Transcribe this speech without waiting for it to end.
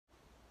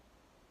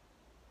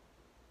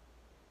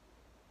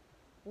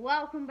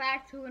Welcome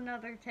back to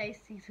another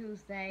Tasty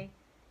Tuesday.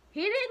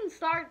 He didn't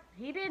start.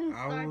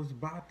 I was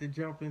about to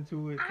jump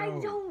into it I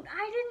though. don't,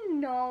 I didn't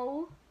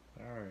know.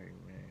 Alright,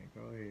 man.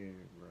 Go ahead,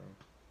 bro.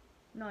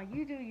 No,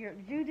 you do your.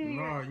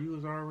 No, you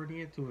was already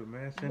into it,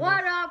 man. Send us.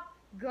 What up?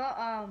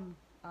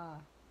 Uh,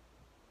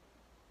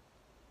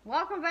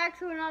 Welcome back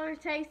to another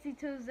Tasty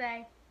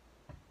Tuesday.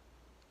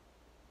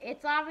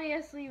 It's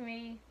obviously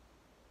me,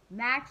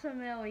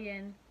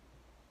 Maximilian,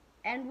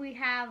 and we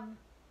have.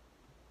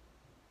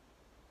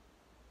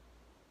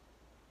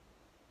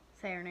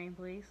 Say your name,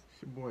 please.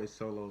 It's your boy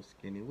Solo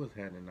Skinny. What's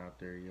happening out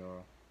there,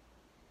 y'all?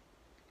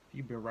 If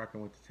you've been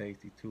rocking with the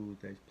Tasty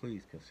Tuesdays,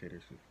 please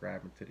consider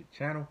subscribing to the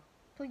channel.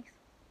 Please.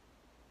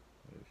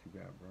 What else you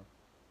got, bro?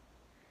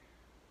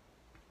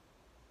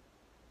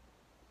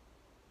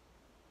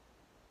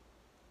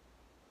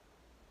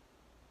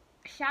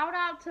 Shout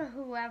out to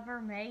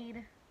whoever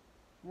made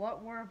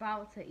what we're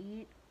about to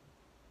eat.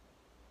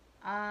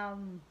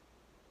 Um,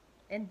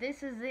 and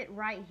this is it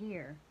right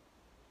here.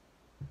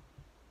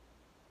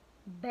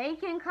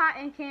 Bacon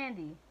cotton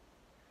candy.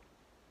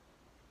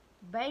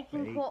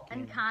 Bacon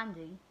cotton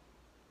candy.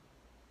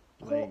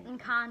 Cotton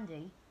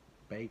candy.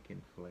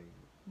 Bacon flavor.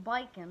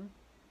 Bacon.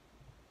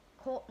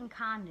 Cotton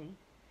candy.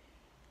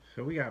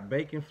 So we got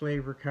bacon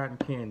flavored cotton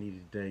candy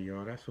today,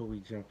 y'all. That's what we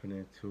jumping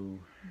into.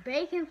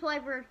 Bacon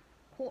flavored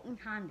cotton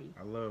candy.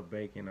 I love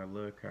bacon. I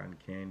love cotton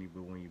candy,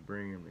 but when you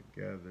bring them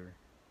together,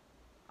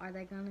 are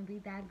they gonna be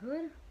that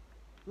good?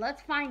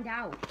 Let's find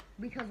out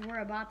because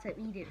we're about to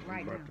eat it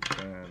right now. To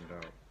find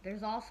out.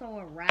 There's also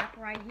a wrap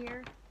right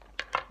here.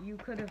 You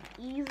could have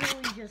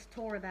easily just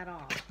tore that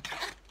off.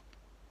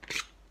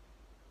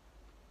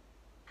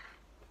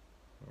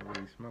 Don't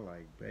really smell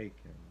like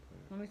bacon.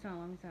 Let me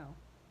smell.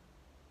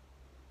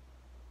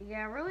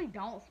 Yeah, it really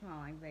don't smell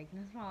like bacon.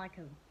 It smells like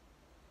a...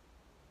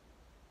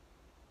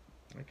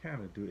 I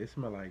kind of do. It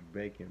smell like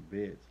bacon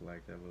bits,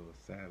 like that little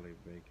salad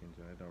bacon.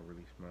 It don't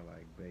really smell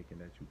like bacon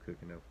that you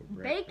cooking up for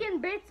breakfast.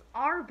 Bacon bits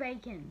are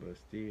bacon. But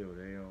still,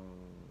 they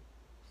don't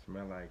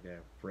smell like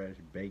that fresh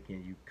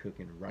bacon you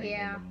cooking right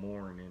in the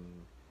morning.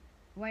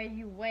 When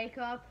you wake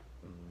up.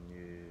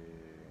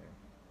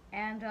 Yeah.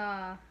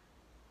 And,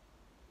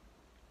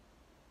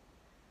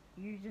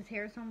 you just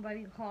hear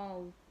somebody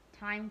call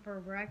time for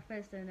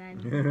breakfast, and then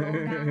you go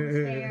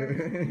downstairs,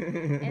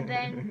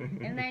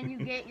 and then you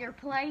get your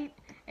plate,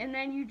 and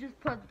then you just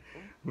put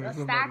a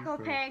stack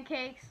of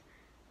pancakes,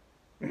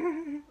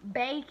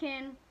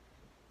 bacon,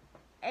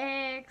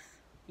 eggs.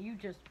 You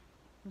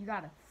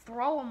gotta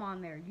throw them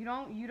on there. You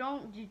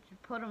don't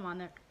just put them on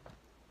there.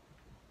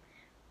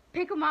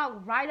 Pick them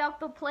out right off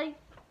the plate.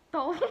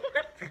 Throw them.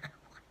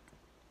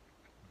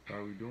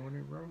 Are we doing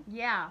it, bro?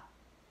 Yeah.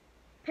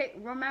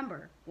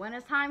 Remember, when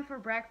it's time for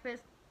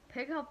breakfast,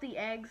 pick up the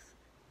eggs,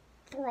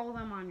 throw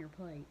them on your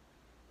plate.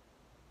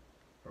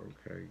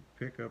 Okay,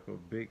 pick up a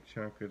big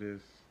chunk of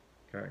this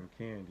cotton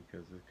candy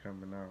because it's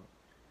coming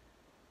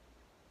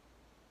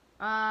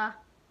out.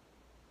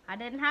 I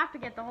didn't have to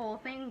get the whole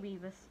thing,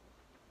 Beavis.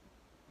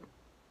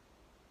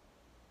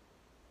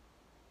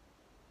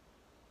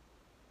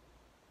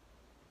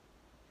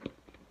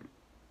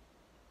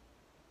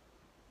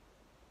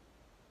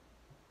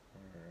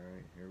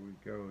 Alright, here we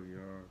go,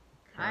 y'all.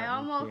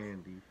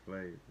 Candy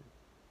flavor.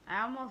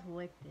 I almost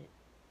licked it.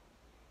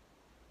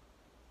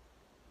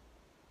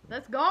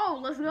 Let's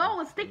go.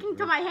 It's sticking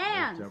to my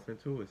hands. Let's jump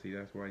into it. See,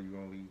 that's why you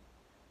only...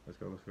 Let's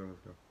go.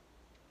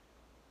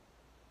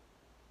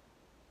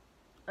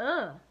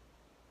 Ugh.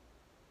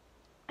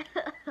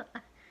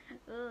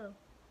 Ugh.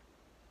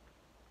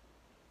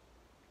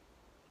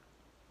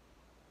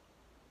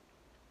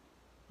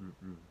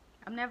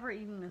 I'm never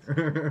eating this.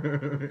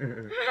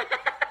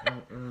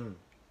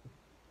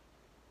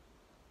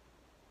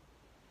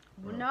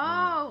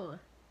 No.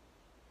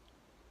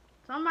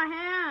 It's on my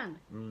hand.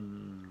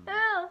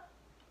 Ew.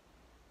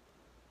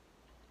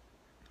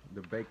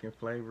 The bacon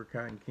flavor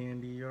cotton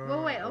candy,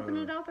 y'all. Wait, open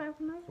it up.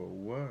 For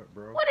what,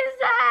 bro? What is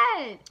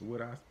that?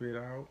 What I spit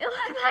out? It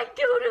looks like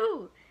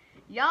doo-doo.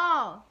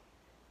 Y'all.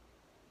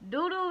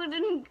 Doo-doo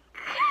didn't...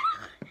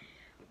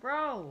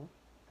 Bro.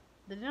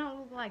 They don't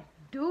look like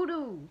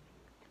doo-doo.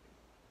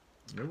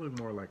 It look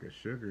more like a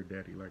sugar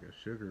daddy, like a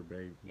sugar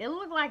baby. It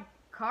looked like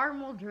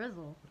caramel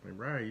drizzle.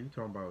 Right, you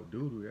talking about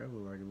doo-doo. That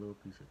look like a little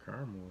piece of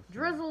caramel.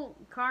 Drizzle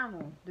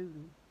caramel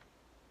doo-doo.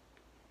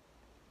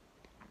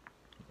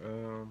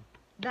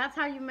 That's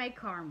how you make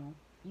caramel.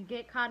 You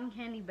get cotton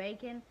candy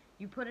bacon,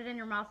 you put it in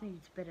your mouth, and you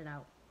spit it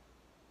out.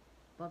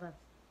 Well,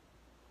 that's...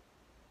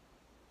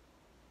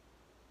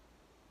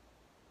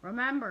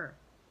 Remember,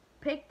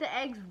 pick the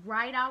eggs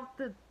right out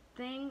the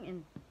thing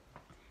and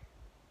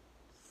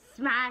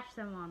smash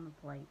them on the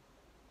plate.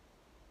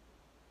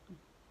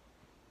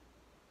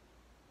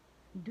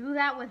 Do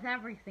that with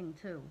everything,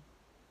 too.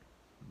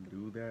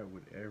 Do that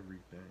with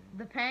everything.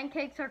 The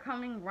pancakes are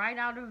coming right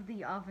out of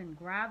the oven.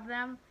 Grab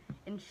them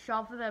and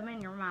shove them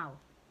in your mouth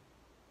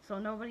so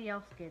nobody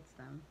else gets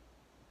them.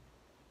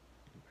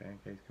 The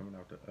pancakes coming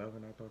out the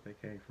oven? I thought they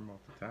came from off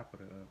the top of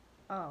the oven.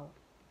 Oh.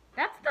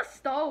 That's the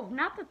stove,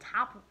 not the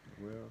top.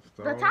 Well,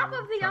 stove, the top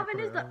of the oven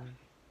is the...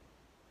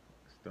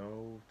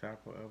 stove,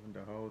 top of oven.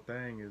 The whole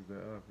thing is the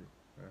oven.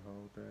 The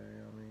whole thing.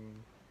 I mean,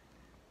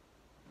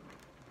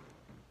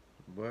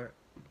 but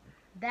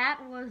That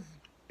was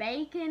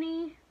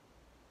bacony.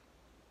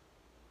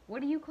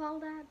 What do you call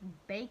that?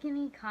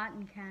 Bacony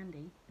cotton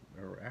candy.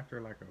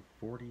 after like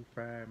a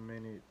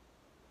 45-minute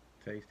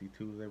Tasty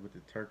Tuesday with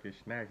the Turkish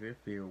snacks, it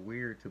feel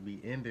weird to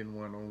be ending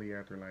one only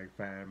after like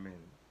 5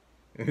 minutes.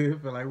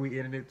 It feel like we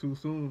ended it too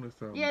soon or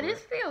something. Yeah, this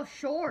feels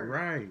short.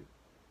 Right.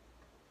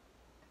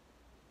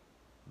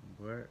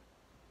 But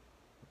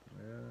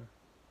yeah,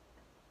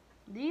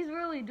 These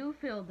really do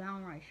feel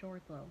downright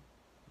short though.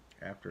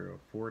 after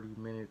a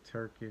 40-minute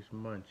Turkish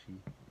munchie,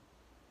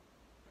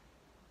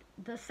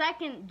 The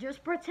second,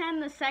 just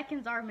pretend the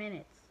seconds are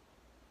minutes.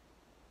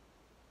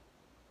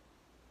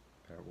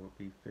 that would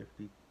be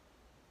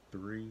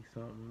 53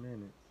 something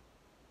minutes.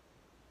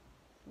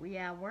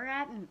 Yeah, we're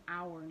at an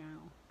hour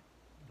now.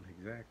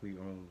 Exactly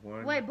on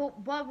one. Wait,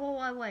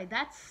 wait.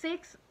 That's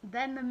 6.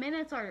 Then the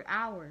minutes are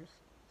hours.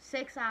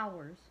 6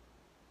 hours.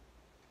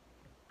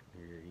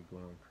 Yeah, he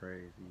going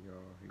crazy,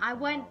 y'all. I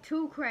went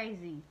too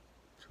crazy,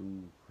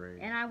 too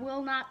crazy. and I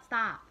will not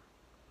stop.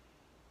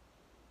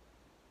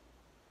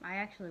 I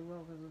actually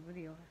will because the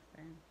video has to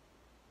end.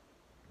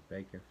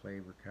 Bacon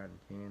flavored cotton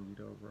candy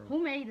though, bro.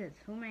 Who made this?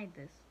 Who made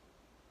this?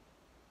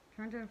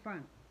 Turn to the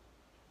front.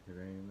 It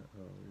ain't.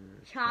 Oh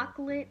yeah.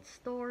 Chocolate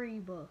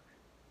Storybook.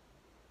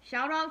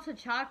 Shout out to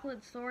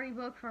Chocolate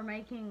Storybook for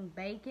making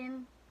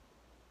bacon,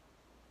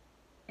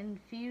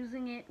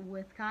 infusing it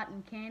with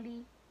cotton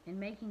candy, and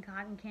making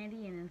cotton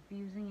candy and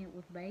infusing it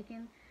with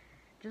bacon.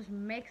 Just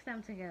mix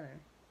them together.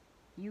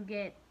 You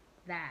get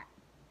that.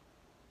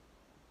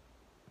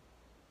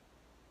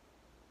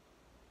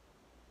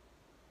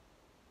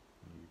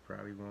 You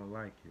probably won't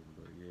like it,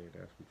 but yeah,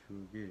 that's what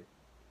you'll get.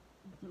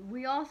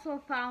 We also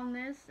found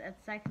this at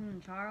Second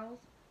and Charles,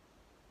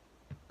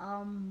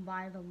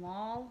 by the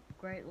mall,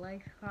 Great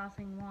Lakes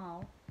Crossing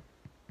Mall.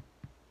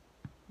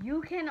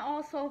 You can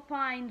also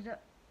find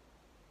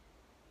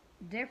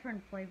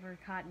different flavored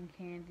cotton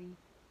candy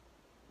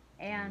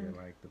and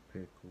yeah, like the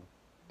pickle,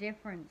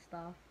 different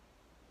stuff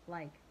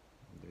like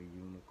the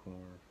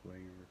unicorn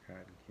flavored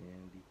cotton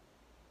candy.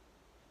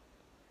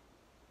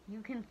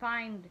 you can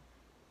find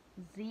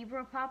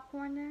zebra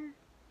popcorn there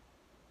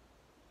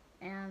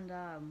and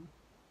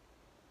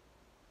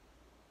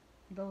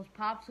those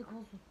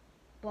popsicles with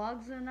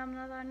bugs in them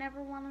that I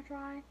never want to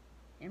try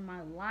in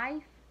my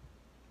life.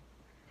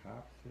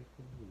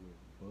 Popsicle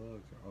with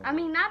bugs. Oh, I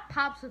mean, not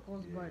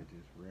popsicles, yeah, but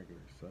just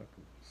regular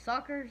suckers.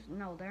 suckers.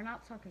 No, they're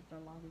not suckers. They're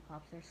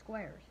lollipops. They're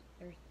squares.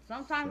 There's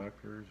sometimes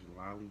Suckers,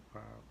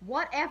 lollipop.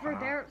 whatever.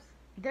 Pops.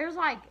 There's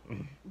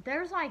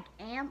like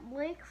ant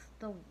licks.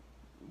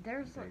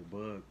 There's They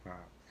bug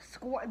pops.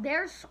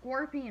 there's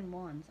scorpion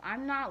ones.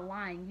 I'm not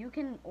lying. You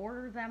can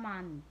order them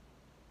on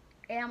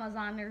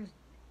Amazon. There's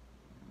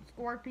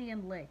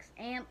scorpion licks,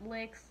 ant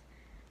licks,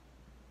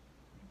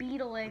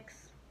 beetle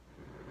licks.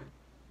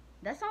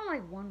 That sounds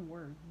like one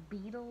word.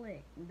 Beetle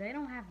lick. They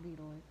don't have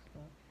beetle licks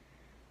though.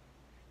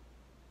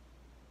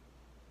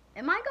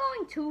 Am I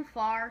going too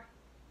far?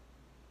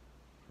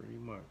 Pretty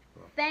much,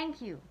 bro.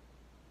 Thank you.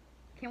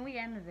 Can we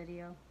end the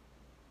video?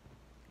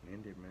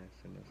 End it, man.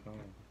 Send us home.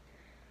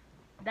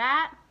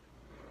 That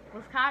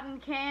was cotton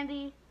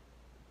candy,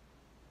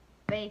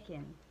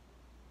 bacon.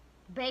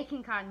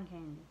 Bacon cotton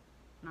candy.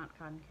 Not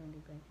cotton candy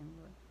bacon,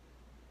 but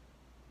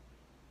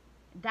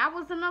that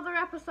was another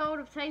episode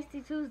of Tasty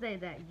Tuesday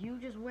that you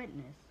just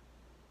witnessed.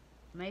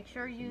 Make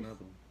sure you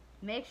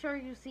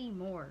see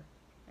more.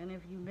 And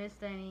if you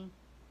missed any,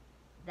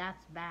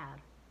 that's bad,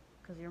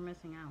 because you're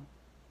missing out.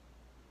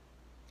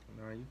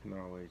 No, you can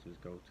always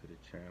just go to the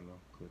channel,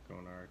 click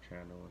on our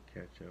channel and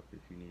catch up if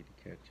you need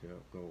to catch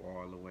up. Go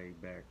all the way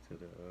back to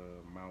the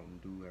Mountain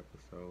Dew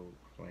episode,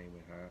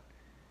 Flaming Hot.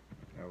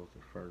 That was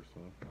the first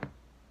one.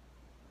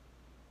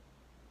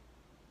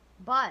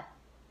 But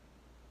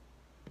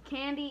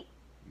candy,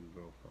 You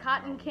go from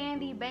cotton Mountain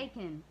candy, Dew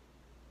bacon,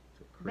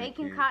 to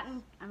bacon, crickets,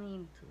 cotton. I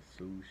mean,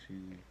 to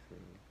sushi,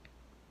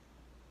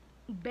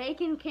 to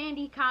bacon,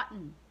 candy,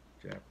 cotton.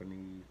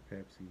 Japanese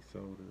Pepsi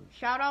sodas,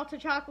 Shout out to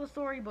Chocolate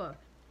Storybook.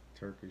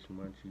 Turkish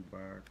munchie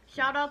box.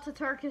 Shout out to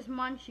Turkish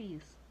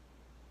Munchies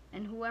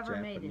and whoever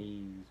made it.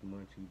 Japanese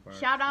munchie boxes.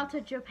 Shout out to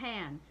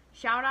Japan.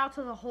 Shout out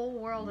to the whole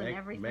world and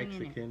everything in it.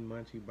 Mexican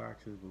munchie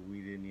boxes, but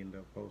we didn't end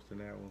up posting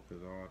that one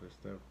because all the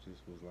stuff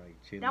just was like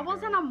chili. That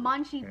wasn't a dog,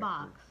 munchie pepper.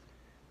 box.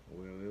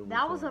 Well, it was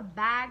That was a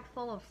bag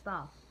full of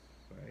stuff.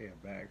 Yeah,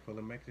 a bag full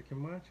of Mexican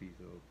munchies.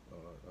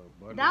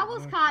 That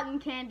was cotton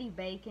candy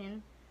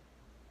bacon.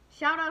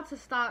 Shout out to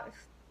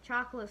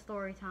Chocolate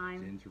Story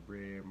Time.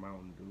 Gingerbread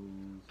Mountain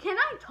Dews. Can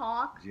I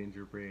talk?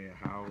 Gingerbread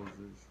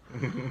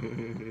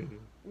houses.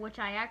 Which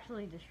I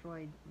actually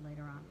destroyed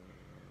later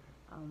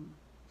on.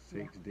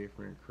 6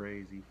 different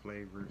crazy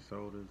flavored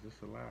sodas.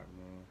 It's a lot,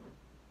 man.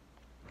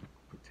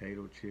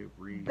 Potato chip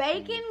Reese's.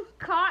 Bacon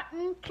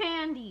Cotton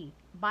Candy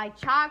by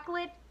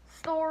Chocolate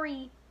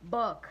Story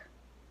Book.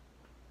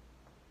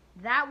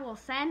 That will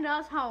send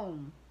us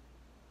home.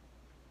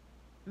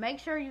 Make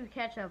sure you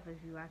catch up if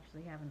you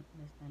actually haven't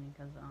missed any,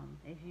 because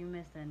if you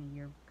missed any,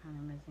 you're kind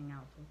of missing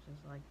out. So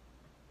just like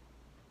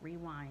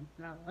rewind.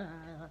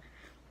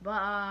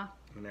 But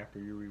And after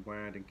you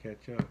rewind and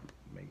catch up,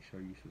 make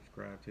sure you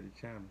subscribe to the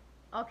channel.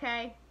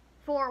 okay,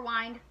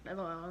 forewind.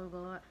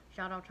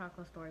 Shout out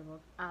Chocolate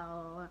Storybook.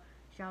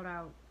 Shout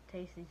out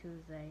Tasty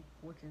Tuesday,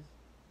 which is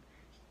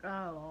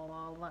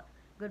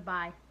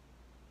goodbye.